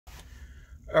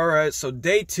All right, so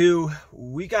day 2,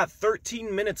 we got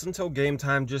 13 minutes until game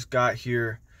time. Just got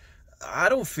here. I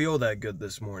don't feel that good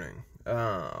this morning.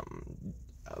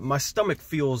 My stomach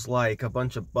feels like a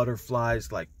bunch of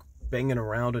butterflies like banging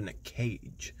around in a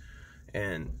cage.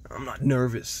 And I'm not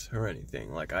nervous or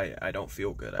anything. Like, I don't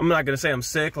feel good. I'm not gonna say I'm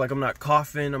sick. Like, I'm not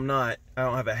coughing. I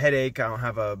don't have a headache. I don't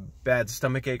have a bad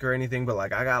stomach ache or anything. But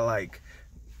like, I got like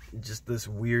just this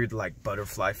weird like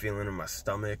butterfly feeling in my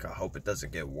stomach. I hope it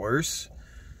doesn't get worse.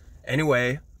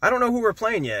 Anyway, I don't know who we're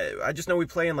playing yet. I just know we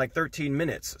play in like 13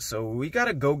 minutes. So we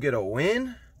gotta go get a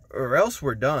win or else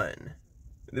we're done.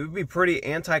 It would be pretty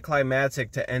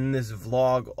anticlimactic to end this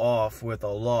vlog off with a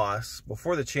loss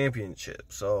before the championship.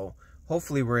 So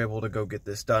hopefully we're able to go get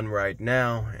this done right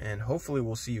now. And hopefully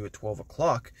we'll see you at 12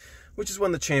 o'clock, which is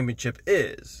when the championship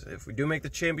is. If we do make the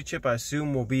championship, I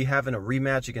assume we'll be having a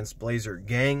rematch against Blazer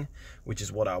Gang, which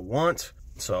is what I want.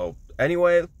 So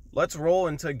anyway, let's roll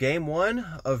into game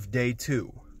 1 of day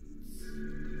 2.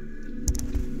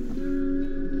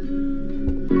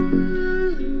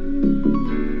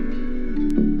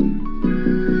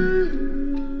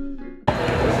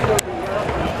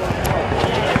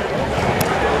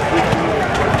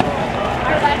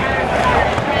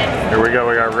 Here we go,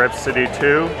 we got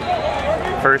RipCityTwo,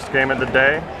 first game of the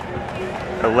day,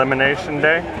 elimination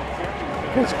day,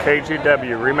 against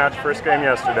KGW, rematch first game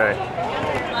yesterday.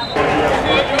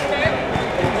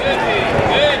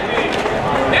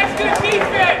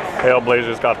 Hail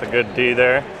Blazers got the good D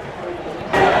there.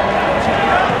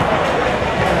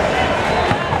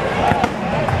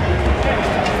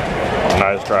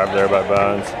 Nice drive there by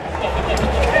Bones.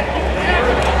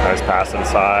 Nice pass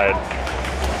inside.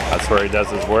 That's where he does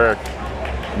his work.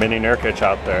 Mini Nurkic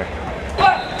out there.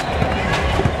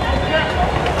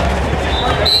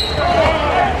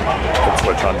 Good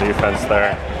switch on defense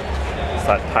there. It's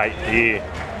that tight D.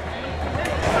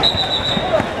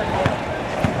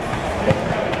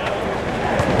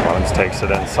 Bones takes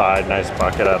it inside. Nice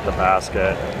bucket at the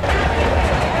basket.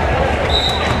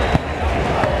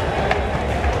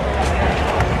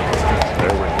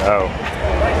 There we go.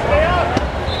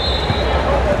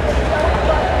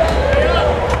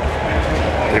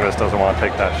 Davis doesn't want to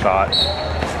take that shot.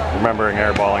 Remembering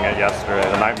airballing it yesterday,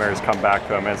 the nightmares come back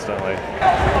to him instantly.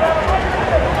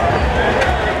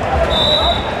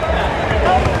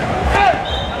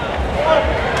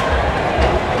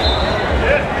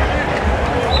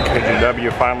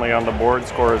 KGW finally on the board.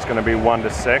 Score is going to be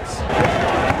 1-6.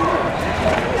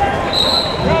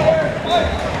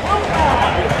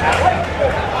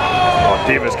 Oh,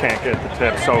 Divas can't get the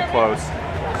tip. So close.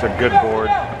 It's a good board.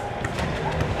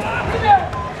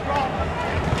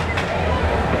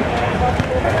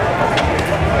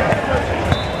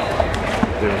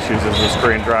 Davis uses the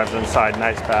screen, drives inside,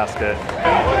 nice basket.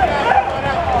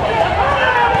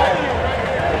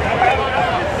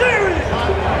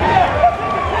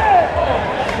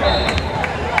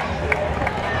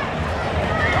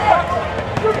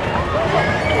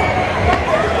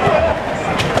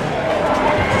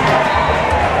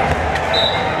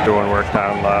 Doing work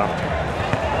down low.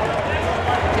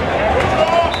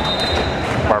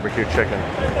 Barbecue chicken.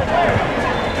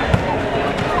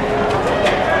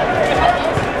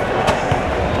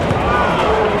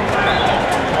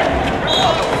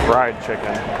 Fried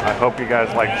chicken. I hope you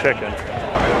guys like chicken.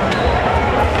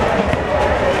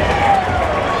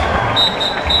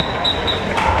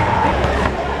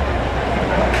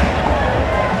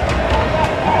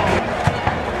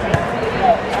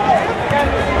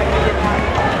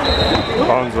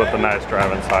 Bones with a nice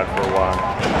drive inside for 1.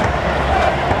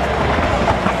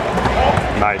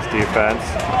 Nice defense.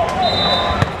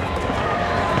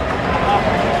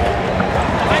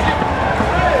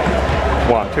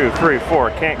 One, two, three,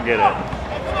 four. Can't get it.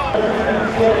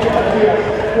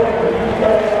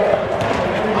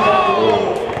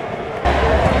 Ooh.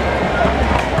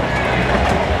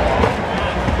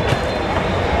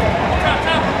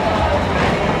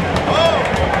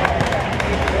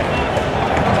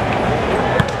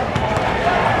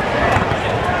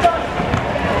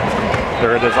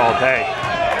 There it is all day.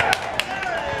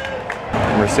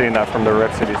 And we're seeing that from the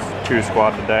RipCityTwo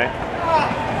squad today.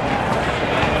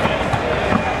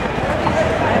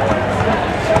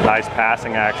 Nice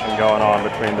passing action going on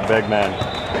between the big men.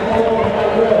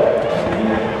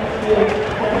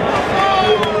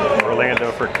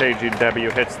 Orlando for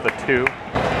KGW hits the 2. Good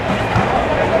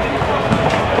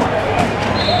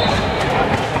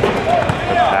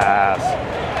pass.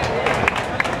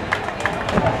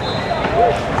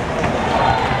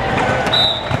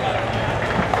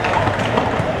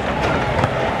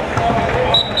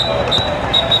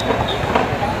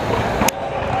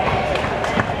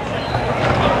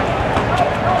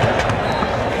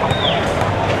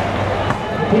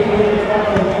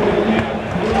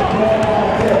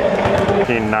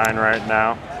 15-9 right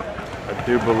now. I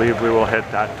do believe we will hit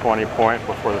that 20 point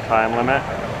before the time limit.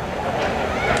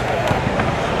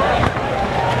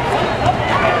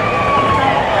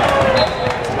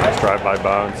 Nice drive by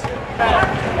Bones.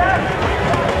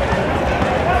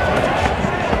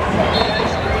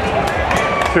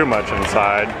 Too much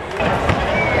inside.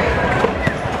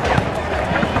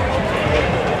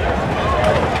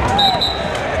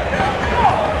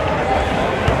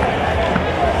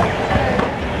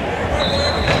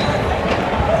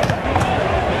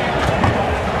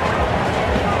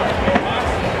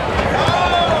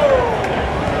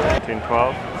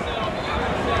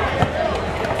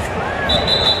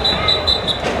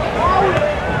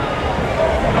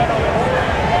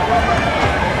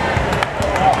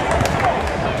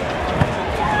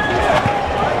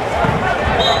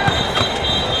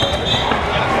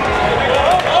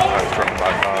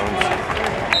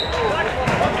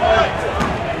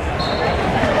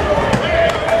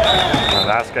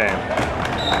 Last game.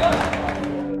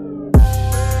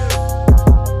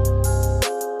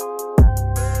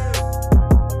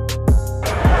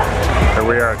 Here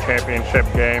we are, championship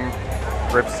game,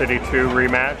 RipCityTwo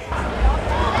rematch.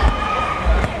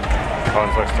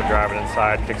 Bones looks to drive it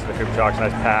inside, kicks the hoop jocks,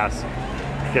 nice pass,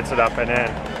 gets it up and in.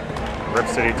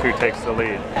 RipCityTwo takes the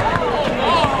lead.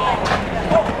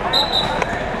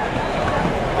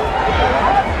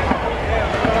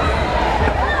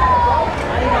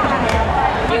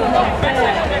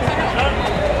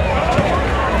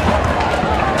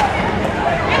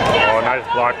 Oh, nice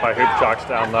block by hoop jocks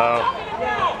down low.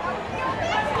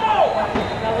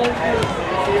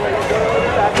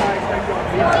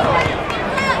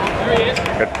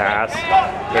 Good pass,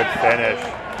 good finish.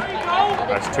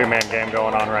 Nice two-man game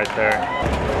going on right there.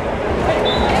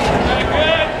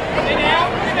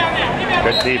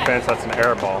 Good defense, that's an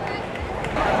air ball.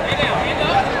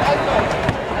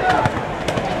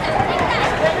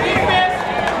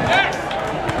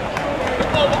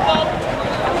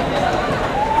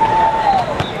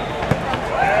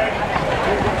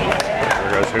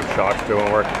 There goes hoop shots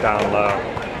doing work down low.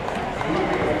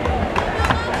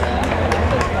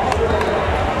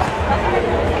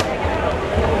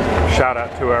 Shout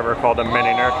out to whoever called him Mini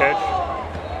Nurkic.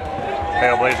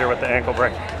 Hail Blazer with the ankle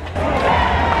break.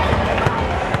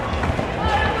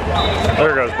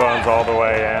 There goes Bones all the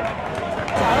way in.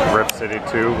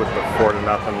 RipCityTwo with the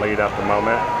 4-0 lead at the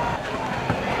moment.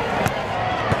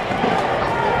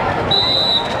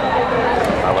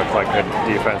 That looks like good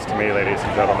defense to me, ladies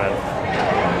and gentlemen.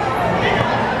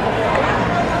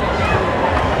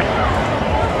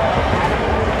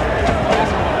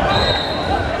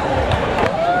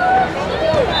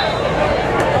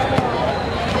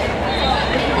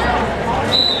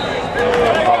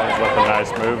 Bones with a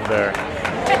nice move there.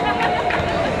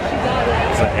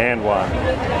 It's an and one.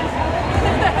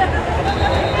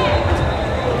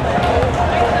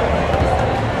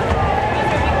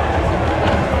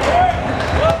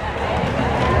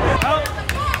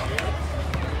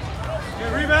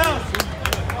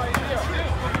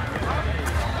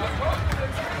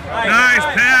 Nice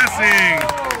passing.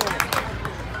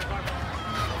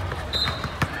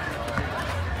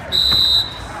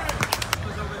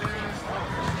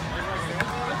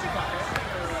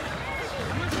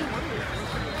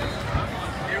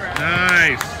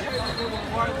 Nice.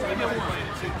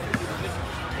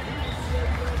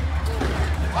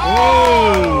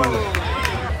 Oh.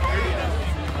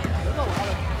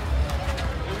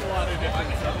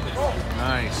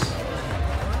 Nice.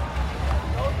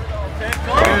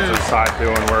 Bones inside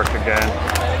doing work again.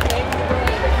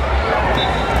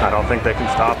 I don't think they can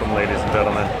stop him, ladies and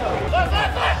gentlemen.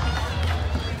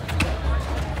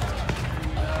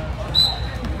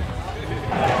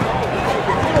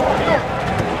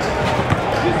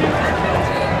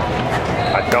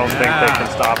 I don't think they can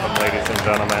stop him, ladies and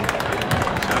gentlemen.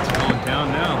 Shots are going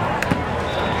down now.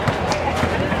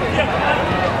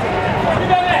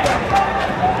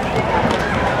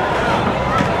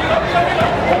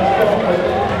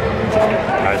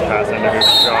 Nice pass into hoop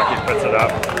shot, he puts it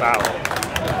up, foul.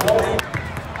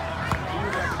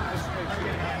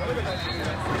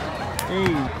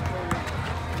 Ooh.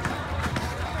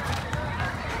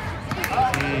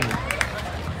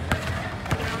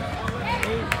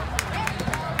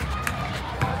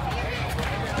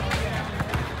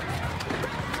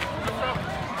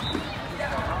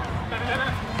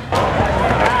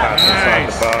 Inside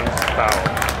the Bones, foul.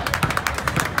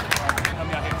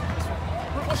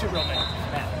 What's your real name?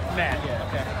 Matt. Matt, yeah,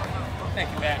 okay. Thank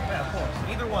you, Matt. Yeah, of course.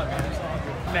 Either one, man. It's all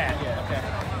good. Matt, yeah, okay.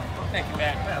 Thank you,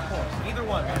 Matt. Yeah, of course. Either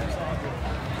one, man. It's all good.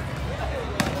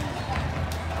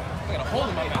 I got a hole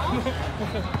in my mouth.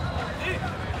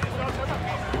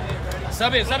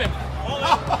 Sub in, sub in.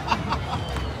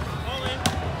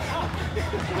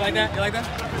 You like that? You like that?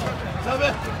 Sub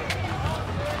in.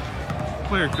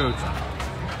 Player coach.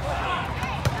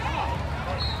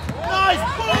 Nice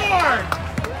board!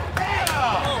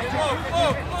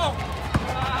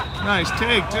 Nice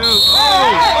take, too.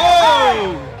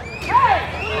 Oh!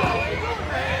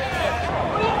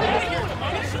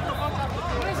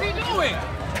 What is he doing?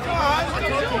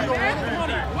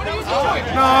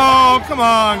 No, come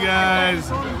on, guys.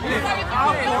 I'll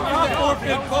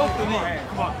forfeit both of them.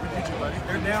 Come on, we need you, buddy.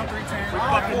 They're down 3-10.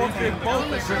 I'll forfeit both of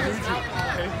them.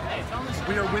 Okay?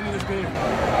 We are winning this game.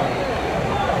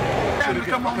 You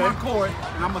come on my court,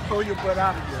 and I'm going to throw your butt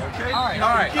out of here, okay? All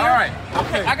right.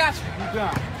 Okay. I got you. You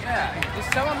done. Yeah,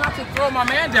 just tell him not to throw my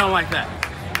man down like that.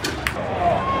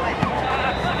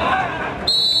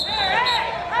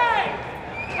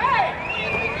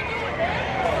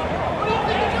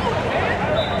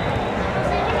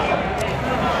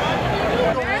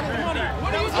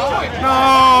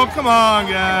 No, come on,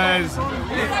 guys.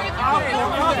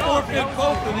 I'll forfeit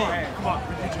both of them. Come on,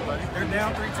 we need you, buddy. They're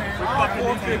down 3-10. I'll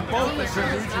forfeit both of them.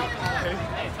 Okay?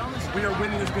 We are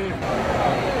winning this game.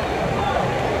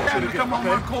 You come on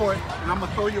my court, and I'm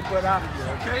going to throw your butt out of here,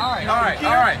 okay? All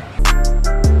right.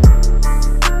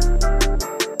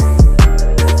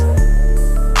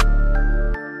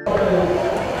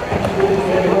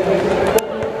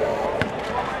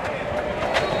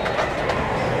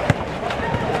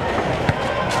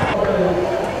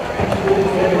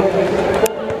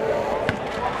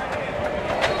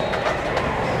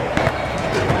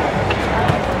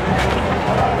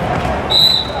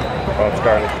 Both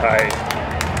started tight.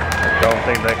 Don't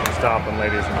think they can stop them,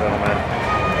 ladies and gentlemen.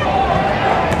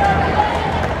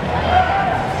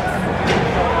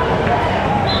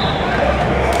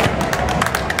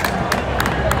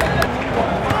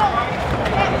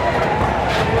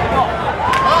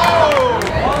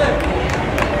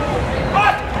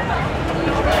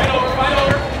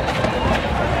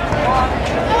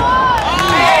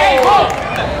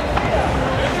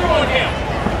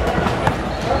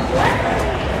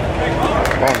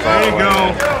 There you go.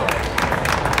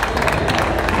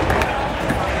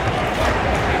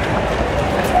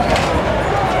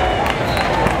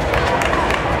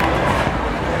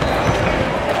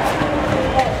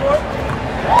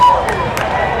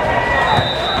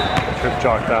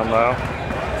 Chalk down low,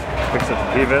 picks it to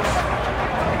Davis,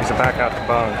 picks it back out to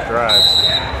Bones, drives.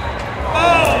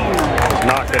 Does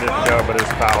not get it to go, but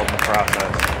is fouled in the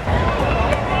process.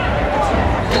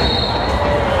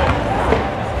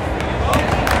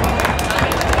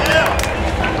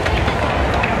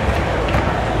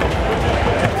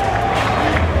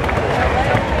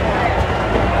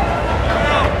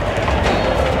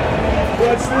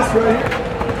 What's this right here?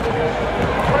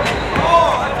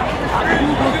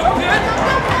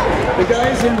 The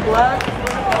guys in black,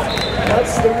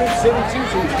 that's the RipCityTwo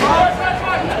team.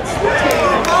 That's the team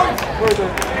for the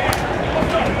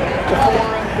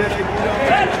forum that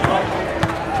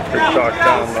Big chalk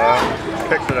down low,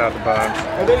 picks it out to Bones.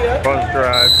 Are they up? Bones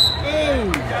drives. So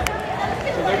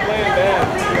they're playing bad.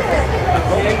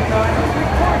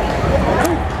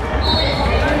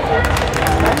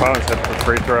 Bones hit the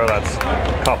free throw, that's a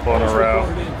couple in a row.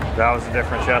 That was the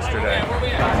difference yesterday.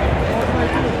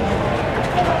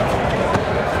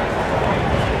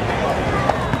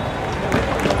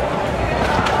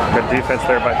 Good defense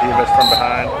there by Davis from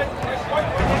behind.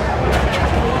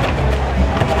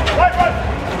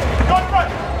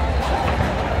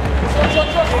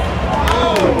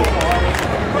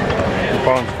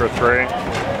 Bones for three.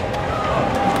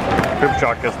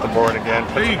 Hoopshot gets the board again,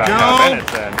 puts it back out, and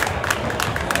it's in.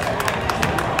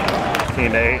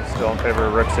 15-8, still in favor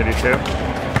of RipCityTwo.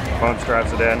 Bones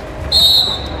drives it in.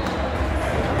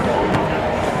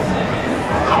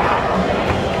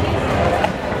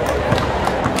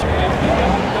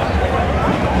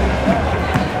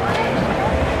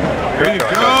 There you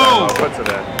go. Puts it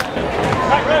in.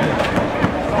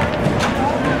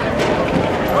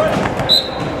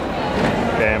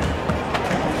 Game.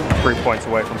 3 points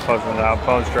away from closing it out.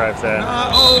 Bones drives in.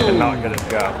 Did not get it to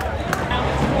go.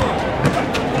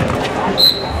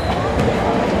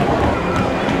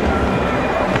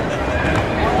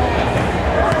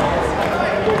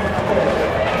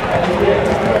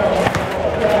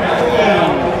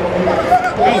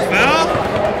 Foul?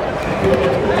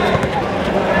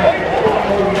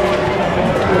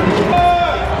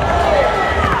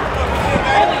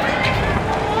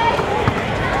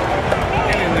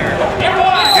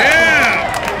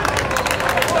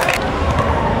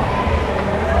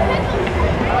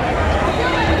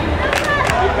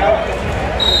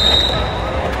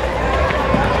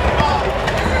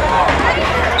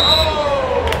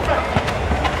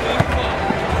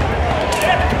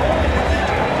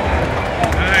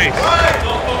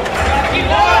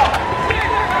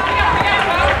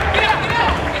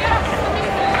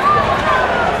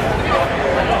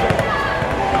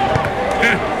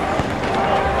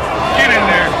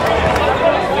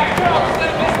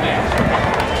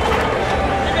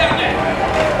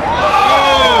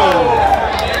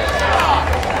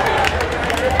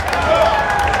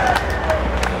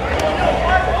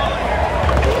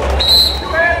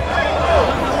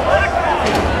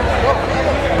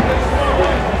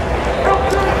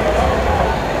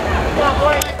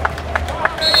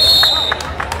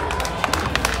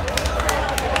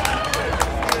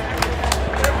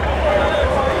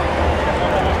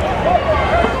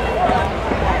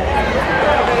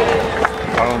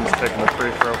 Evans taking the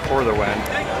free throw for the win.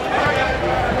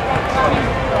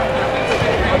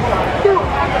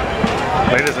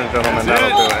 Ladies and gentlemen, that'll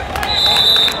do it.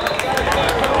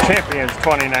 Champions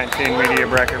 2019 Media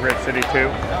Bracket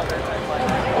RipCityTwo.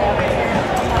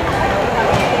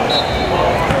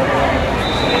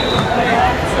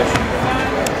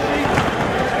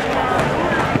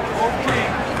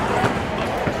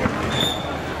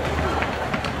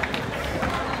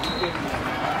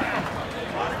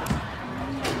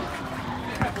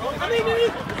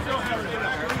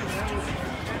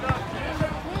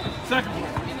 Second one.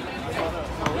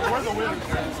 Where's the winner?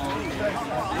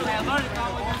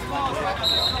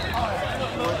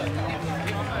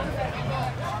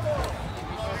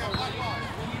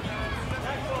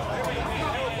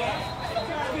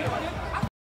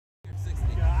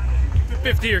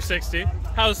 50 or 60.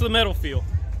 How's the medal feel?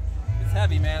 It's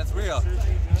heavy, man. It's real.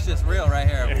 It's just real right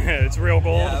here. It's real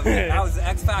gold. Yeah, that was the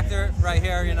X factor right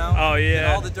here, you know. Oh yeah.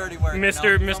 Did all the dirty work.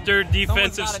 Mr. You know? Mr.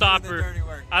 Defensive Stopper.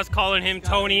 I was calling him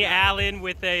Tony work. Allen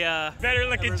with a better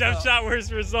looking jump result. shot,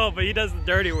 worse result, but he does the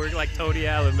dirty work like Tony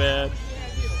Allen, man.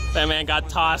 That man got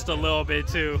tossed a little bit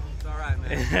too. It's all right,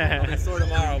 man. I'll be sore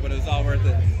tomorrow, but it was all worth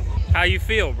it. How you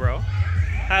feel, bro?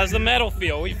 How's the medal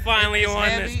feel? We finally won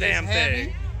this damn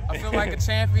thing. I feel like a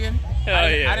champion.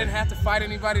 Hell yeah. I didn't have to fight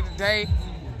anybody today,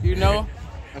 you know.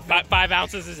 5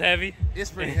 ounces is heavy. It's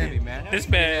pretty heavy, man. This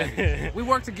man. We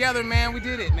worked together, man. We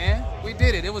did it, man. We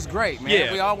did it. It was great, man.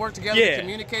 Yeah. We all worked together. Yeah. We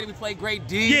communicated. We played great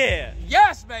D. Yeah.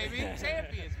 Yes, baby.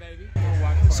 Champions, baby.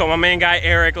 So my main guy,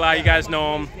 Eric, a lot of you guys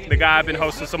know him, the guy I've been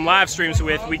hosting some live streams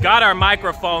with. We got our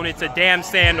microphone. It's a damn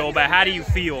sandal, but how do you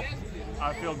feel?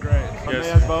 I feel great. My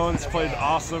Yes. man Bones played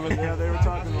awesome, and yeah, they were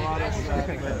talking a lot of stuff,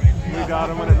 but we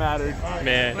got him when it mattered.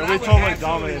 Man. And we totally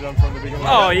dominated them from the beginning.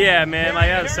 Oh yeah, man, like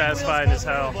that was satisfying as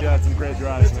hell. Yeah, some great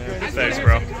drives, man. Thanks,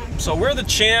 bro. So we're the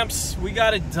champs. We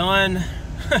got it done.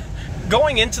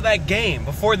 Going into that game,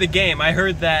 before the game, I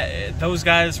heard that those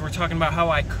guys were talking about how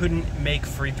I couldn't make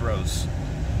free throws.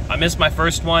 I missed my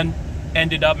first one,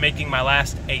 ended up making my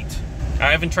last 8.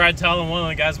 I even tried telling one of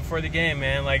the guys before the game,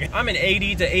 man, like, I'm an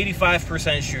 80 to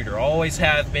 85% shooter. Always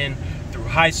have been through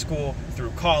high school,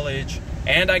 through college,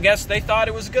 and I guess they thought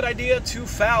it was a good idea to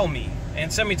foul me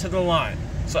and send me to the line.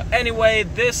 So anyway,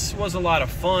 this was a lot of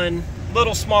fun.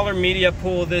 Little smaller media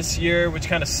pool this year, which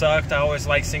kind of sucked. I always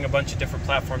like seeing a bunch of different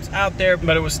platforms out there,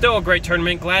 but it was still a great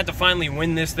tournament. Glad to finally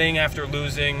win this thing after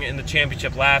losing in the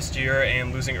championship last year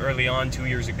and losing early on 2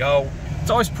 years ago. It's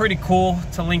always pretty cool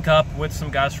to link up with some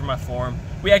guys from my forum.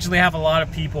 We actually have a lot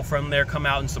of people from there come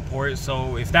out and support,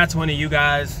 so if that's one of you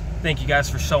guys, thank you guys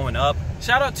for showing up.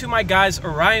 Shout out to my guys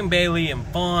Orion Bailey and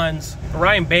Fawns.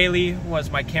 Orion Bailey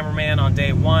was my cameraman on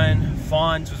day 1.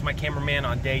 Fawns was my cameraman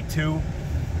on day 2.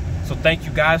 So thank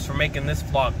you guys for making this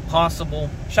vlog possible.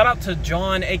 Shout out to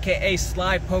John, aka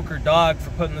Sly Poker Dog,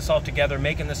 for putting this all together,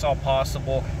 making this all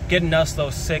possible, getting us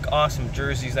those sick, awesome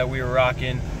jerseys that we were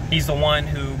rocking. He's the one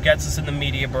who gets us in the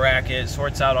media bracket,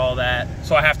 sorts out all that.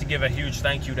 So I have to give a huge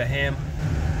thank you to him.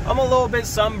 I'm a little bit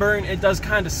sunburned. It does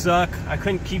kind of suck. I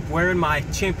couldn't keep wearing my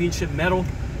championship medal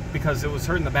because it was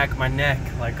hurting the back of my neck.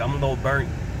 Like, I'm a little burnt.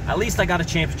 At least I got a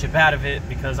championship out of it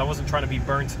because I wasn't trying to be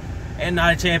burnt and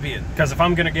not a champion. Because if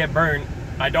I'm gonna get burnt,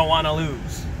 I don't want to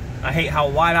lose. I hate how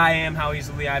white I am, how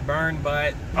easily I burn,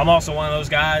 but I'm also one of those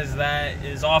guys that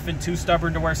is often too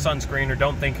stubborn to wear sunscreen or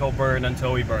don't think he'll burn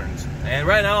until he burns. And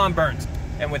right now I'm burnt.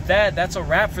 And with that, that's a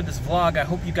wrap for this vlog. I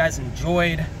hope you guys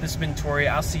enjoyed. This has been Tori.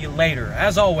 I'll see you later.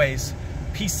 As always,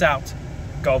 peace out.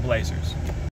 Go Blazers.